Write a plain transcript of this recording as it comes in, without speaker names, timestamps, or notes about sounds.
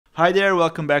Hi there,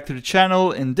 welcome back to the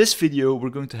channel. In this video we're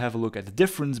going to have a look at the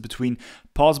difference between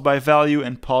pause by value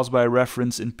and pause by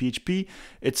reference in PHP.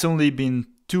 It's only been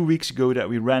 2 weeks ago that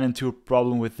we ran into a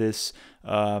problem with this.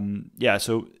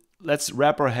 So let's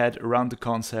wrap our head around the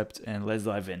concept and let's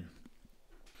dive in.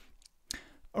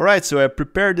 Alright, so I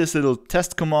prepared this little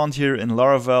test command here in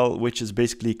Laravel, which is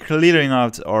basically clearing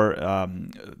out our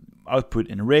output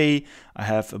in array. I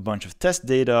have a bunch of test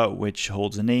data which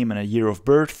holds a name and a year of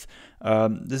birth.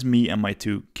 This is me and my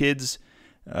 2 kids,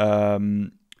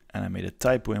 and I made a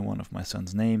typo in one of my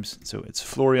son's names, so it's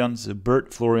Florian, so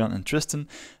Bert, Florian and Tristan,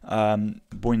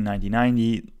 born in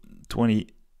 1990,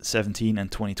 2017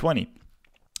 and 2020,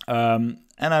 and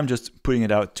I'm just putting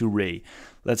it out to array.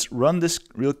 Let's run this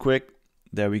real quick.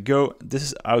 There we go. This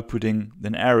is outputting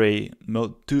an array,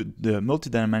 to the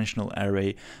multi-dimensional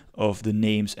array of the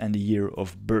names and the year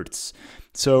of births.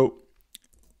 So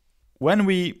when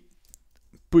we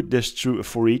put this through a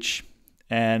for each,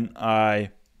 and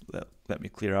let me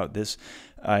clear out this,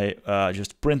 I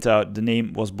just print out the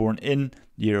name was born in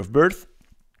year of birth,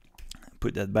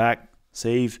 put that back,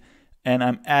 save, and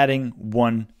I'm adding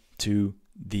 1 to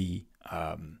the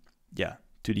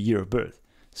year of birth.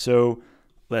 So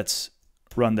let's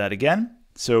run that again.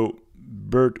 So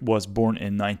Bert was born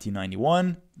in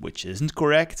 1991, which isn't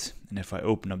correct, and if I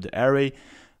open up the array,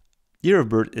 year of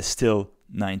birth is still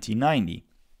 1990.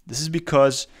 This is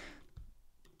because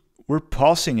we're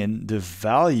passing in the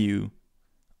value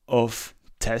of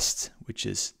test, which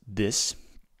is this.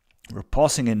 We're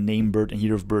passing in name, birth, and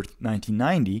year of birth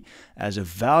 1990 as a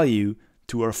value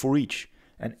to our for each.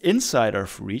 And inside our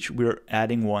for each, we're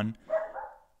adding 1,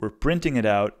 we're printing it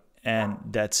out, and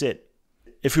that's it.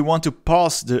 If we want to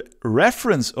pass the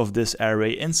reference of this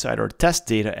array inside our test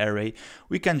data array,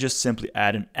 we can just simply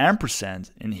add an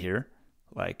ampersand in here,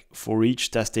 like for each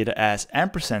test data as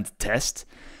ampersand test,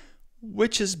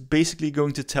 which is basically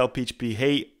going to tell PHP,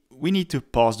 hey, we need to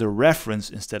pass the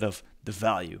reference instead of the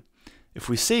value. If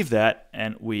we save that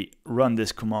and we run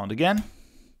this command again,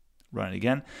 run it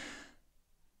again,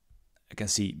 I can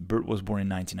see Bert was born in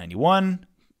 1991,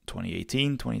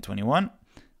 2018, 2021.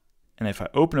 And if I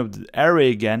open up the array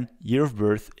again, year of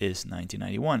birth is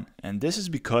 1991. And this is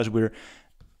because we're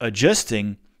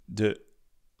adjusting the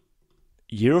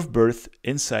year of birth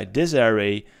inside this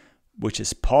array, which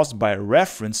is passed by a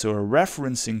reference. So we're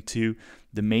referencing to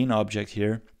the main object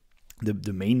here, the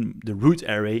root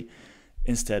array,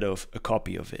 instead of a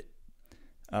copy of it.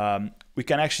 We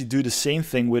can actually do the same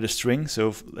thing with a string.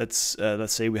 So let's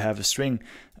say we have a string.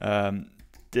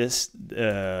 Let's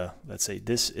say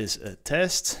this is a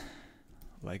test,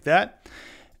 like that,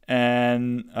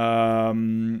 and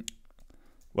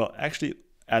well, actually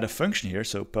add a function here.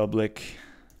 So public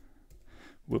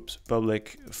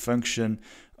function,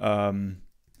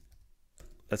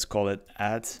 let's call it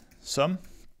add sum,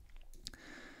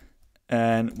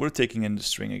 and we're taking in the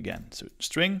string again. So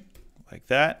string, like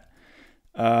that,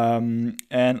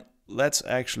 and let's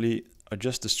actually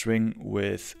adjust the string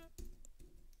with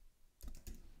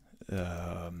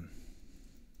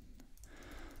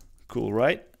cool,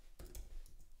 right?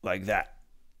 Like that.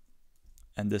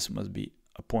 And this must be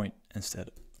a point instead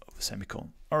of a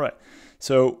semicolon. All right.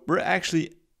 So we're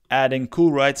actually adding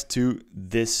cool, right, to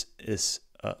this is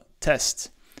a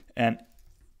test. And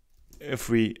if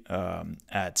we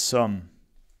add sum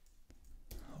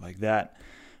like that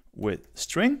with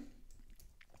string,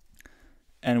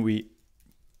 and we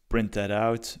print that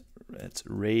out, it's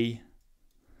array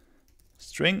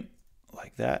string,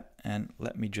 like that, and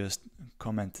let me just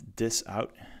comment this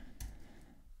out.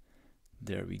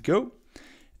 There we go.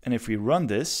 And if we run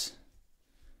this,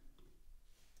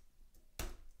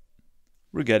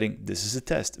 we're getting this is a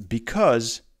test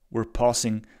because we're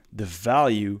passing the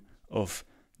value of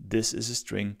this is a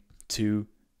string to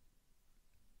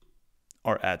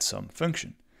our add sum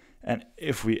function. And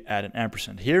if we add an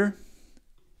ampersand here,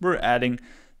 we're adding,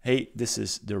 hey, this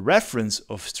is the reference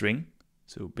of string,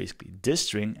 so basically this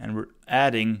string, and we're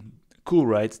adding cool,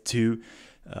 right, to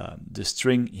the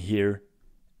string here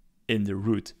in the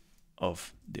root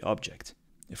of the object.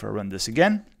 If I run this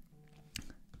again,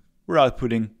 we're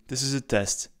outputting this is a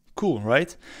test, cool,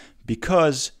 right,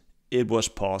 because it was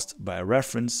passed by a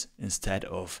reference instead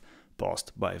of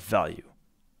passed by value.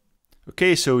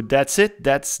 Okay, so that's it.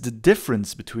 That's the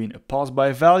difference between a pass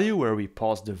by value, where we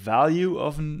pass the value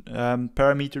of a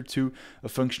parameter to a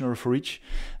function or for each,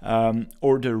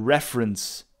 or the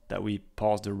reference, that we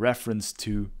pass the reference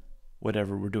to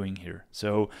whatever we're doing here.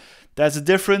 So that's the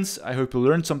difference. I hope you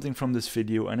learned something from this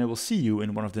video, and I will see you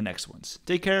in one of the next ones.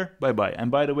 Take care, bye bye.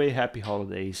 And by the way, happy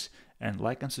holidays, and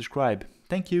like and subscribe.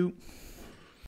 Thank you.